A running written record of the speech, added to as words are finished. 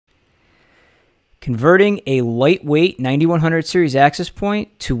Converting a lightweight 9100 series access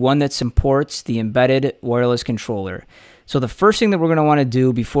point to one that supports the embedded wireless controller. So the first thing that we're going to want to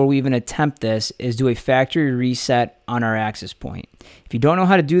do before we even attempt this is do a factory reset on our access point. If you don't know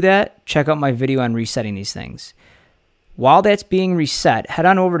how to do that, check out my video on resetting these things. While that's being reset, head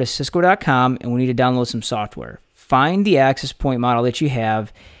on over to Cisco.com and we need to download some software. Find the access point model that you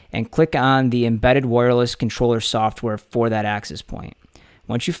have and click on the embedded wireless controller software for that access point.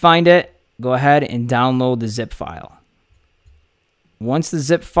 Once you find it, go ahead and download the zip file. Once the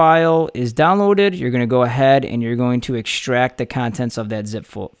zip file is downloaded, you're going to go ahead and you're going to extract the contents of that zip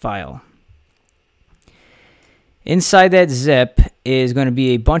file. Inside that zip is going to be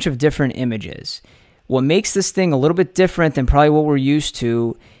a bunch of different images. What makes this thing a little bit different than probably what we're used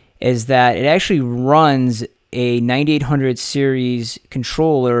to is that it actually runs a 9800 series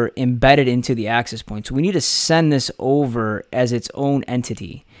controller embedded into the access point. So we need to send this over as its own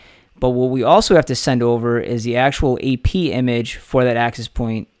entity. But what we also have to send over is the actual AP image for that access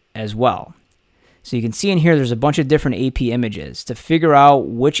point as well. So you can see in here there's a bunch of different AP images. To figure out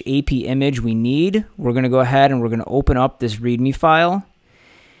which AP image we need, we're going to go ahead and we're going to open up this README file.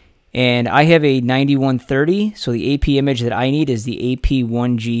 And I have a 9130, so the AP image that I need is the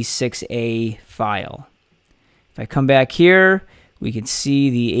AP1G6A file. If I come back here, we can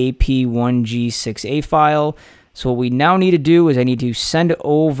see the AP1G6A file. So what we now need to do is I need to send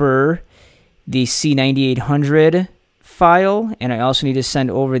over the C9800 file, and I also need to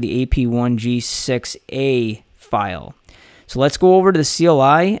send over the AP1G6A file. So let's go over to the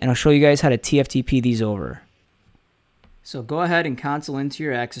CLI, and I'll show you guys how to TFTP these over. So go ahead and console into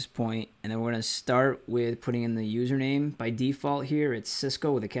your access point, and then we're going to start with putting in the username. By default here, it's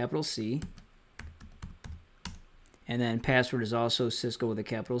Cisco with a capital C. And then password is also Cisco with a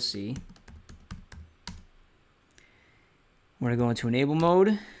capital C. We're going to go into enable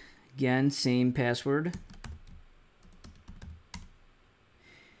mode. Again, same password.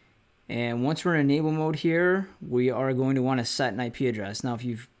 And once we're in enable mode here, we are going to want to set an IP address. Now,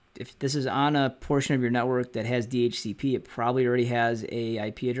 if this is on a portion of your network that has DHCP, it probably already has a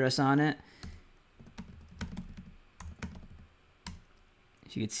IP address on it.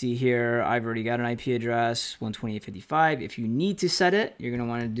 As you can see here, I've already got an IP address, 128.55. If you need to set it, you're going to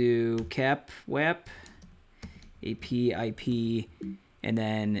want to do cap wap AP IP, and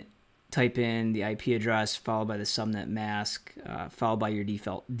then type in the IP address followed by the subnet mask, followed by your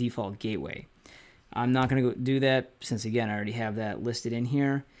default gateway. I'm not going to do that since, again, I already have that listed in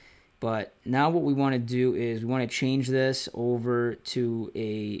here. But now what we want to do is we want to change this over to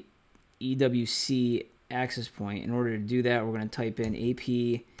a EWC access point. In order to do that, we're going to type in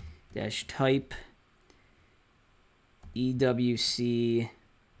AP-type EWC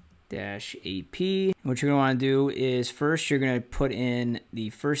AP. What you're going to want to do is first you're going to put in the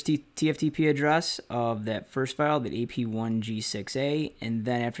first TFTP address of that first file, that AP1G6A, and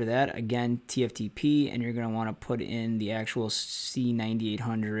then after that again TFTP, and you're going to want to put in the actual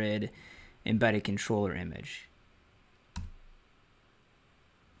C9800 embedded controller image.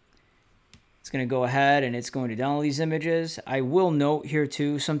 It's going to go ahead and it's going to download these images. I will note here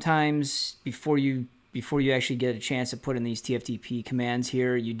too, sometimes before you actually get a chance to put in these TFTP commands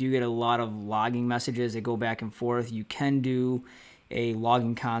here, you do get a lot of logging messages that go back and forth. You can do a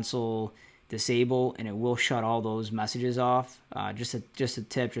logging console disable, and it will shut all those messages off. Just a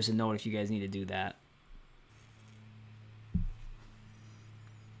tip, just a note if you guys need to do that.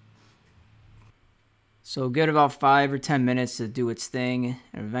 So give it about 5 or 10 minutes to do its thing,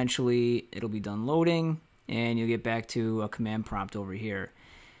 and eventually it'll be done loading, and you'll get back to a command prompt over here.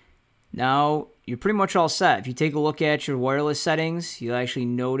 Now, you're pretty much all set. If you take a look at your wireless settings, you'll actually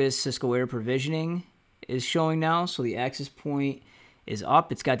notice Cisco Air provisioning is showing now. So the access point is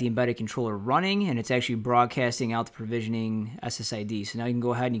up. It's got the embedded controller running, and it's actually broadcasting out the provisioning SSID. So now you can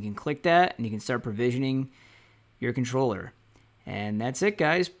go ahead and you can click that, and you can start provisioning your controller. And that's it,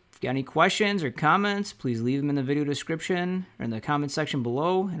 guys. If you got any questions or comments, please leave them in the video description or in the comment section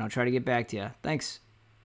below, and I'll try to get back to you. Thanks.